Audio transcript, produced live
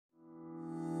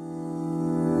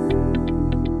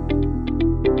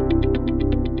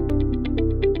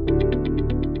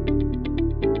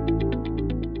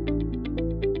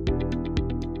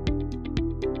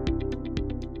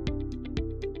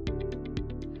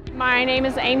My name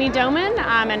is Amy Doman.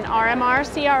 I'm an RMR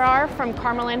CRR from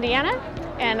Carmel, Indiana,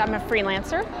 and I'm a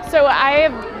freelancer. So I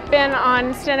have been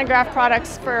on Stenograph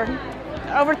products for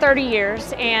over 30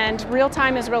 years, and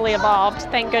real-time has really evolved,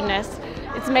 thank goodness.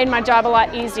 It's made my job a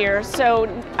lot easier. So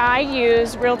I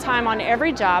use real-time on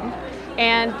every job,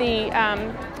 and the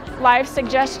live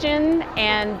suggestion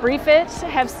and brief it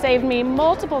have saved me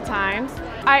multiple times.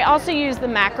 I also use the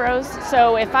macros,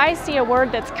 so if I see a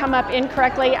word that's come up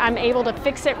incorrectly, I'm able to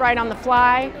fix it right on the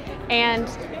fly, and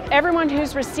everyone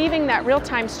who's receiving that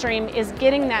real-time stream is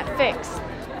getting that fix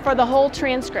for the whole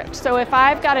transcript. So if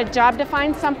I've got a job to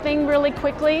find something really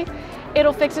quickly,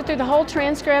 it'll fix it through the whole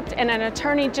transcript, and an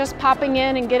attorney just popping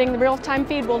in and getting the real-time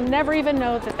feed will never even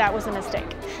know that that was a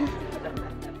mistake.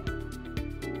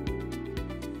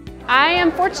 I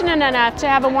am fortunate enough to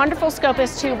have a wonderful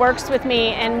scopist who works with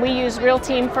me, and we use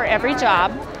RealTeam for every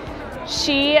job.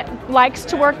 She likes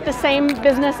to work the same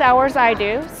business hours I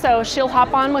do, so she'll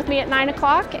hop on with me at 9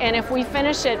 o'clock, and if we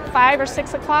finish at 5 or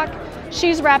 6 o'clock,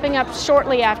 she's wrapping up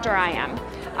shortly after I am.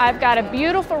 I've got a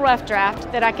beautiful rough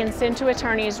draft that I can send to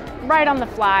attorneys right on the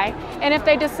fly, and if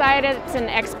they decide it's an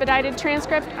expedited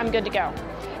transcript, I'm good to go.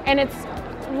 And it's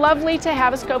lovely to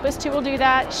have a scopist who will do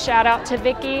that. Shout out to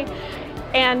Vicki.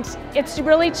 And it's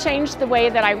really changed the way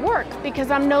that I work, because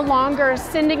I'm no longer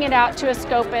sending it out to a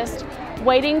scopist,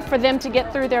 waiting for them to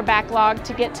get through their backlog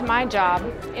to get to my job.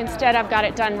 Instead, I've got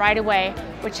it done right away,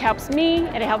 which helps me,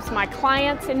 it helps my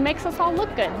clients, and makes us all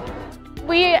look good.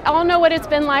 We all know what it's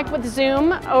been like with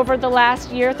Zoom over the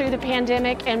last year through the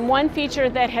pandemic, and one feature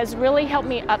that has really helped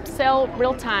me upsell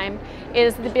real-time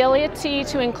is the ability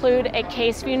to include a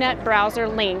CaseViewNet browser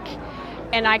link.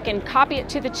 And I can copy it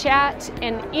to the chat,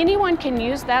 and anyone can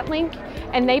use that link,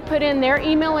 and they put in their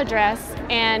email address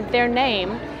and their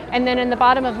name, and then in the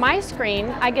bottom of my screen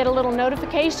I get a little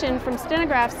notification from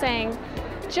Stenograph saying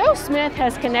Joe Smith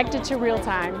has connected to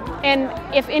real-time, and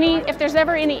if there's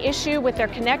ever any issue with their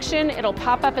connection, it'll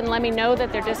pop up and let me know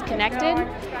that they're disconnected.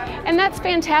 And that's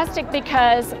fantastic,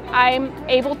 because I'm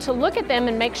able to look at them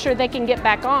and make sure they can get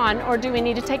back on, or do we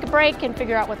need to take a break and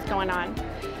figure out what's going on.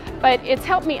 But it's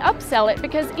helped me upsell it,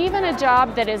 because even a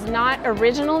job that is not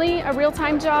originally a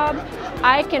real-time job,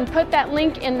 I can put that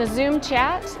link in the Zoom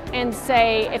chat and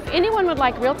say, if anyone would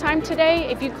like real-time today,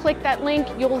 if you click that link,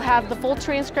 you'll have the full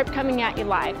transcript coming at you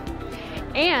live.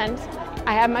 And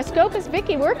I have my scopist,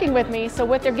 Vicki, working with me, so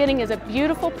what they're getting is a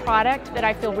beautiful product that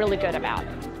I feel really good about.